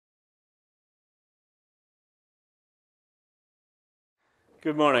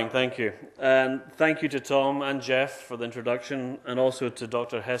Good morning, thank you. And thank you to Tom and Jeff for the introduction, and also to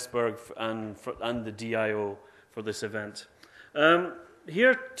Dr. Hesberg and the DIO for this event.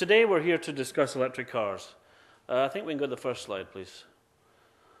 Today we're here to discuss electric cars. I think we can go to the first slide, please.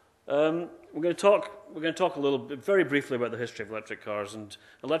 We're going to talk a little bit, very briefly, about the history of electric cars. And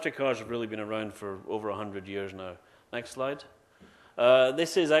electric cars have really been around for over 100 years now. Next slide.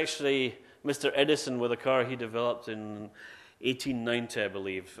 This is actually Mr. Edison with a car he developed in 1890, I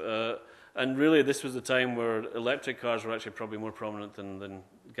believe. And really, this was the time where electric cars were actually probably more prominent than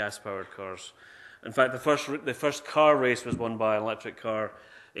gas-powered cars. In fact, the first car race was won by an electric car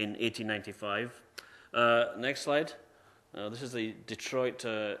in 1895. Next slide. This is the Detroit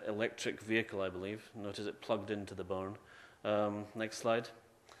electric vehicle, I believe. Notice it plugged into the barn. Next slide.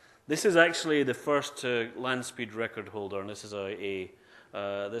 This is actually the first land speed record holder, and this is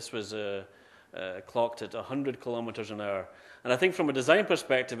this was clocked at 100 kilometers an hour. And I think from a design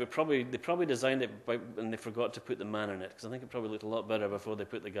perspective, they probably designed it and they forgot to put the man in it, because I think it probably looked a lot better before they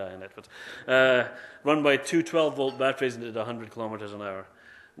put the guy in it. But run by two 12-volt batteries and did 100 kilometers an hour.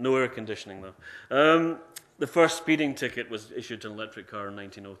 No air conditioning, though. The first speeding ticket was issued to an electric car in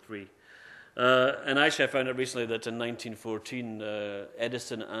 1903. And actually, I found out recently that in 1914,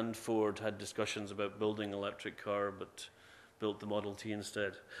 Edison and Ford had discussions about building an electric car, but built the Model T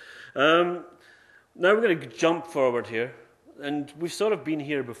instead. Now we're going to jump forward here. And we've sort of been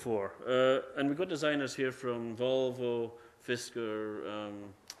here before. And we've got designers here from Volvo, Fisker,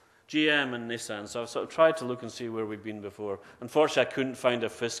 GM, and Nissan. So I've sort of tried to look and see where we've been before. Unfortunately, I couldn't find a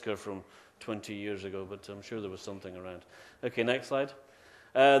Fisker from 20 years ago, but I'm sure there was something around. Okay, next slide.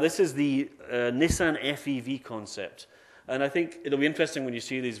 This is the Nissan FEV concept. And I think it'll be interesting when you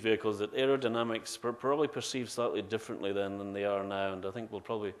see these vehicles that aerodynamics probably perceived slightly differently then than they are now, and I think we'll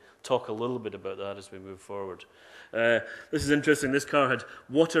probably talk a little bit about that as we move forward. This is interesting. This car had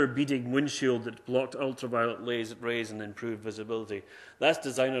water-beading windshield that blocked ultraviolet rays and improved visibility. That's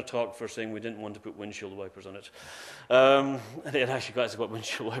designer talk for saying we didn't want to put windshield wipers on it. It actually got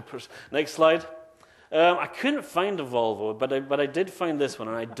windshield wipers. Next slide. I couldn't find a Volvo, but I did find this one,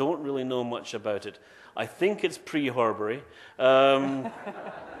 and I don't really know much about it. I think it's pre-Horbury, but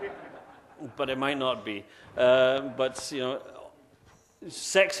it might not be. But, you know,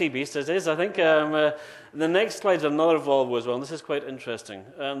 sexy beast as it is, I think. The next slide is another Volvo as well, and this is quite interesting.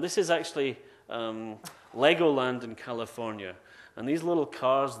 This is actually Legoland in California. And these little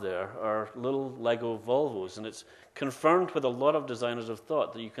cars there are little Lego Volvos, and it's confirmed what a lot of designers have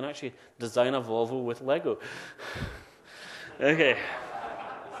thought, that you can actually design a Volvo with Lego. Okay.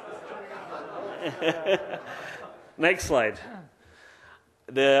 Next slide.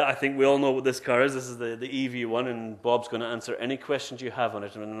 I think we all know what this car is. This is the EV1, and Bob's going to answer any questions you have on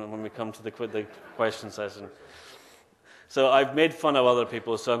it when we come to the question session. So I've made fun of other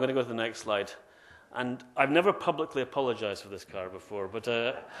people, so I'm going to go to the next slide. And I've never publicly apologized for this car before, but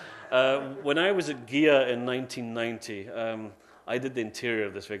when I was at GIA in 1990, I did the interior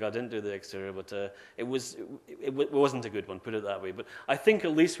of this vehicle. I didn't do the exterior, but it wasn't a good one, put it that way. But I think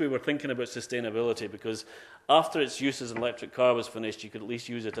at least we were thinking about sustainability, because after its use as an electric car was finished, you could at least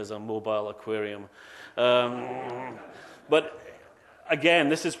use it as a mobile aquarium. But again,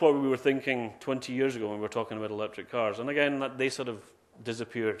 this is what we were thinking 20 years ago when we were talking about electric cars. And again, they sort of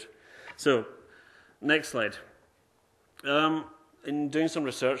disappeared. So, next slide. In doing some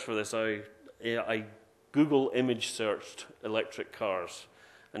research for this, I Google image searched electric cars,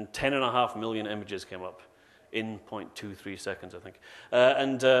 and 10.5 million images came up in 0.23 seconds, I think.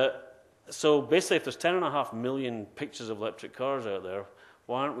 So basically, if there's 10.5 million pictures of electric cars out there,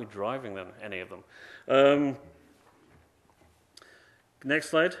 why aren't we driving them, any of them? Next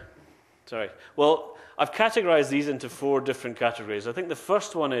slide. Sorry. Well, I've categorized these into 4 different categories. I think the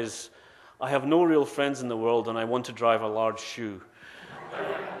first one is, I have no real friends in the world and I want to drive a large shoe.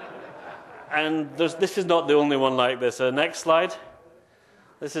 And this is not the only one like this. Next slide.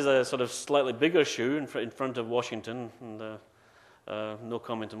 This is a sort of slightly bigger shoe in front of Washington. And, no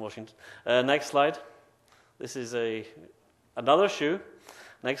comment on Washington. Next slide. This is another shoe.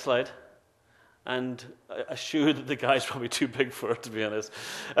 Next slide. And a shoe that the guy's probably too big for, to be honest.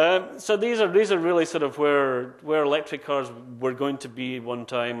 So these are really sort of where electric cars were going to be one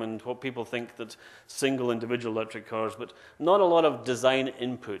time, and what people think that single individual electric cars, but not a lot of design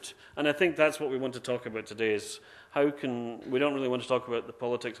input. And I think that's what we want to talk about today, is we don't really want to talk about the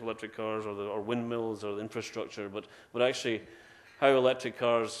politics of electric cars or windmills or the infrastructure, but actually how electric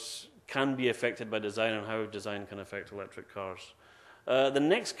cars can be affected by design and how design can affect electric cars. The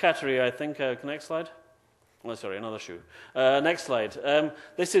next category, I think, next slide. Oh, sorry, another shoe. Next slide.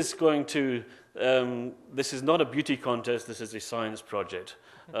 This is going to. This is not a beauty contest. This is a science project.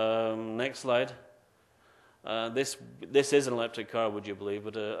 Next slide. This is an electric car, would you believe?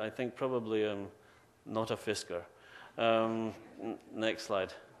 But I think probably not a Fisker. Next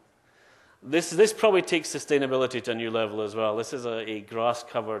slide. This probably takes sustainability to a new level as well. This is a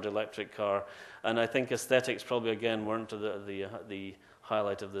grass-covered electric car, and I think aesthetics probably again weren't the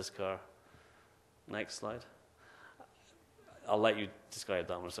highlight of this car. Next slide. I'll let you describe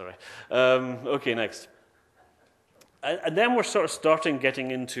that one, sorry. Okay, next. And then we're sort of getting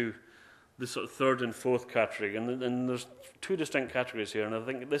into the sort of third and fourth category, and there's two distinct categories here, and I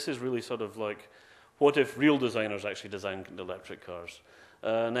think this is really sort of like, what if real designers actually designed electric cars?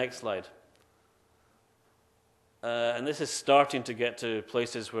 Next slide. And this is starting to get to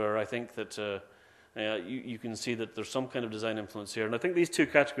places where I think that you can see that there's some kind of design influence here, and I think these two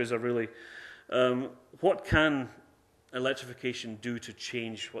categories are really what can electrification do to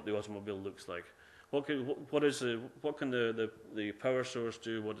change what the automobile looks like? What can the power source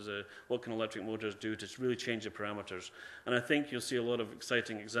do? What can electric motors do to really change the parameters? And I think you'll see a lot of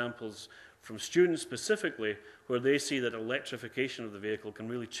exciting examples from students specifically where they see that electrification of the vehicle can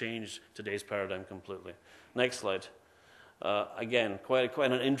really change today's paradigm completely. Next slide. Again, quite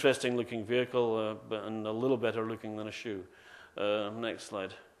an interesting looking vehicle, and a little better looking than a shoe. Next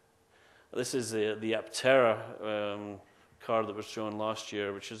slide. This is the Aptera car that was shown last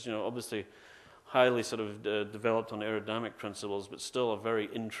year, which is obviously highly sort of developed on aerodynamic principles, but still a very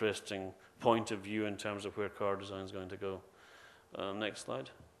interesting point of view in terms of where car design is going to go. Next slide.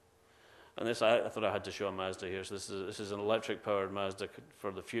 And this, I thought I had to show a Mazda here. So this is an electric-powered Mazda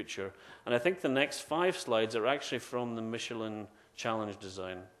for the future. And I think the next 5 slides are actually from the Michelin Challenge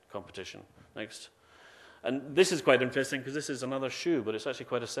Design competition. Next. And this is quite interesting because this is another shoe, but it's actually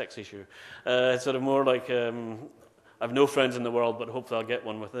quite a sexy shoe. It's sort of more like, I've no friends in the world, but hopefully I'll get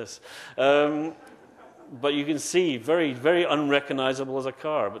one with this. But you can see, very, very unrecognizable as a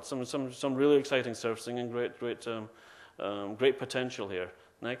car, but some really exciting surfacing and great potential here.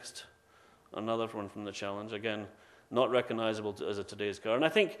 Next. Another one from the challenge. Again, not recognizable as a today's car. And I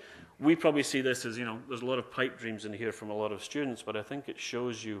think we probably see this as, there's a lot of pipe dreams in here from a lot of students, but I think it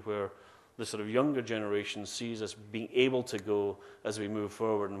shows you where the sort of younger generation sees us being able to go as we move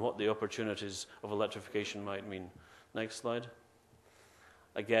forward and what the opportunities of electrification might mean. Next slide.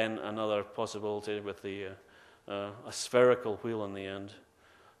 Again, another possibility with a spherical wheel on the end.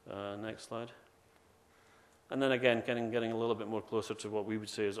 Next slide. And then again, getting a little bit more closer to what we would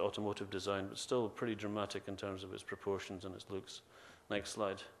say is automotive design, but still pretty dramatic in terms of its proportions and its looks. Next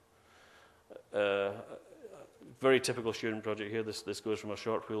slide. Very typical student project here. This goes from a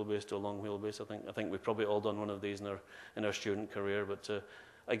short wheelbase to a long wheelbase. I think we've probably all done one of these in our student career, but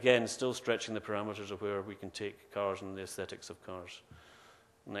again, still stretching the parameters of where we can take cars and the aesthetics of cars.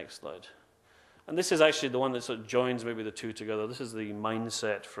 Next slide. And this is actually the one that sort of joins maybe the two together. This is the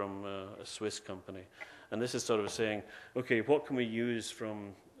mindset from a Swiss company. And this is sort of saying, okay, what can we use from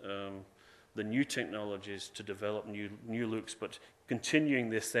the new technologies to develop new looks, but continuing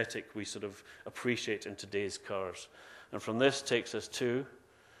the aesthetic we sort of appreciate in today's cars. And from this takes us to,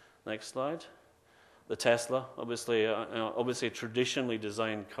 next slide, the Tesla. Obviously a traditionally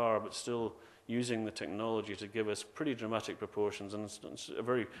designed car, but still using the technology to give us pretty dramatic proportions, and it's a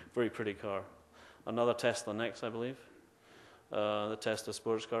very, very pretty car. Another Tesla next, I believe. The Tesla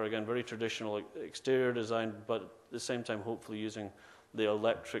sports car, again, very traditional exterior design, but at the same time hopefully using the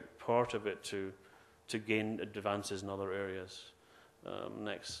electric part of it to gain advances in other areas.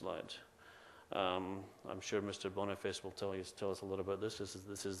 Next slide. I'm sure Mr. Boniface will tell us a little about this.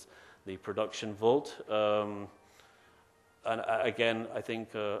 This is the production Volt. And again, I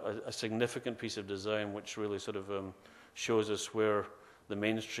think a significant piece of design which really sort of shows us where the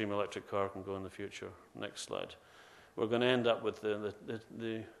mainstream electric car can go in the future. Next slide. We're going to end up with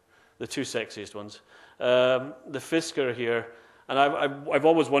the two sexiest ones. The Fisker here, and I've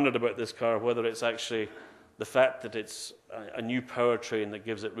always wondered about this car, whether it's actually the fact that it's a new powertrain that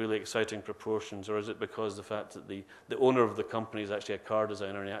gives it really exciting proportions, or is it because the fact that the owner of the company is actually a car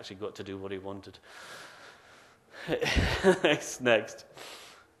designer and he actually got to do what he wanted. Next.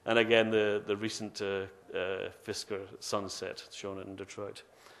 And again, the recent Fisker Sunset shown in Detroit.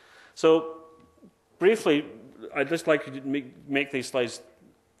 So briefly, I'd just like to make these slides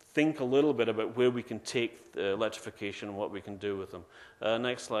think a little bit about where we can take electrification and what we can do with them.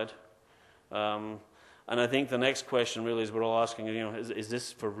 Next slide. And I think the next question really is we're all asking, is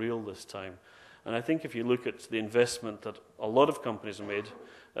this for real this time? And I think if you look at the investment that a lot of companies have made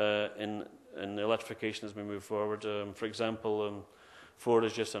in electrification as we move forward, for example, Ford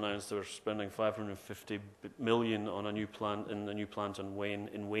has just announced they're spending $550 million on a new plant in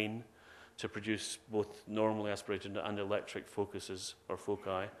Wayne to produce both normally aspirated and electric focuses or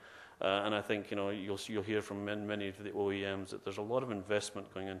foci. And I think you'll hear from many of the OEMs that there's a lot of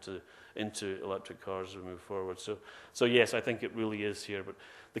investment going into electric cars as we move forward. So yes, I think it really is here. But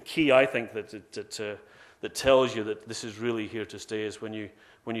the key, I think, that tells you that this is really here to stay is when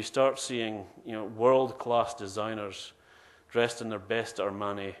you start seeing world-class designers dressed in their best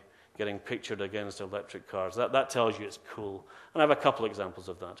Armani getting pictured against electric cars. That tells you it's cool. And I have a couple examples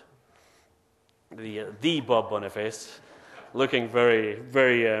of that. The Bob Boniface, looking very,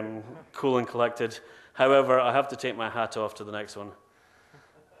 very cool and collected. However, I have to take my hat off to the next one.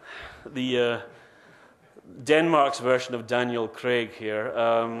 The Denmark's version of Daniel Craig here,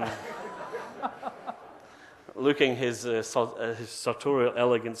 looking his sartorial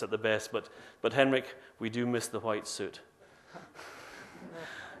elegance at the best. But Henrik, we do miss the white suit.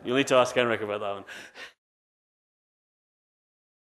 You'll need to ask Henrik about that one.